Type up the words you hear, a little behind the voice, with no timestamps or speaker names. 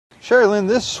Sherry Lynn,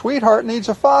 this sweetheart needs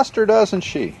a foster, doesn't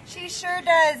she? She sure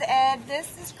does, Ed.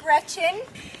 This is Gretchen.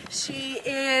 She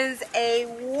is a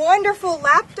wonderful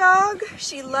lap dog.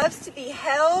 She loves to be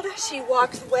held. She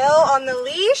walks well on the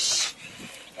leash,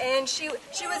 and she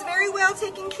was very well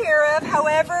taken care of.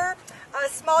 However,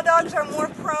 small dogs are more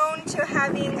prone to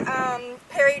having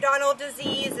periodontal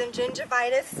disease and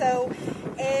gingivitis. So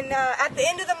at the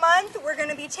end of the month, we're going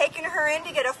to be taking her in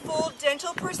to get a full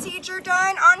dental procedure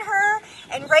done on her.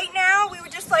 And right now, we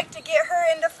would just like to get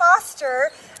her into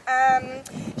foster.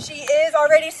 She is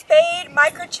already spayed,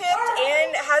 microchipped,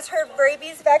 and has her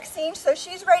rabies vaccine, so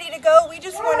she's ready to go. We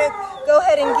just want to go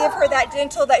ahead and give her that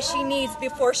dental that she needs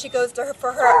before she goes to her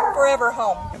forever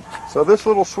home. So this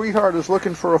little sweetheart is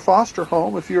looking for a foster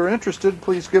home. If you're interested,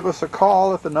 please give us a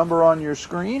call at the number on your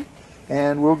screen,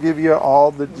 and we'll give you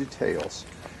all the details.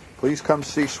 Please come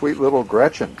see sweet little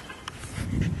Gretchen.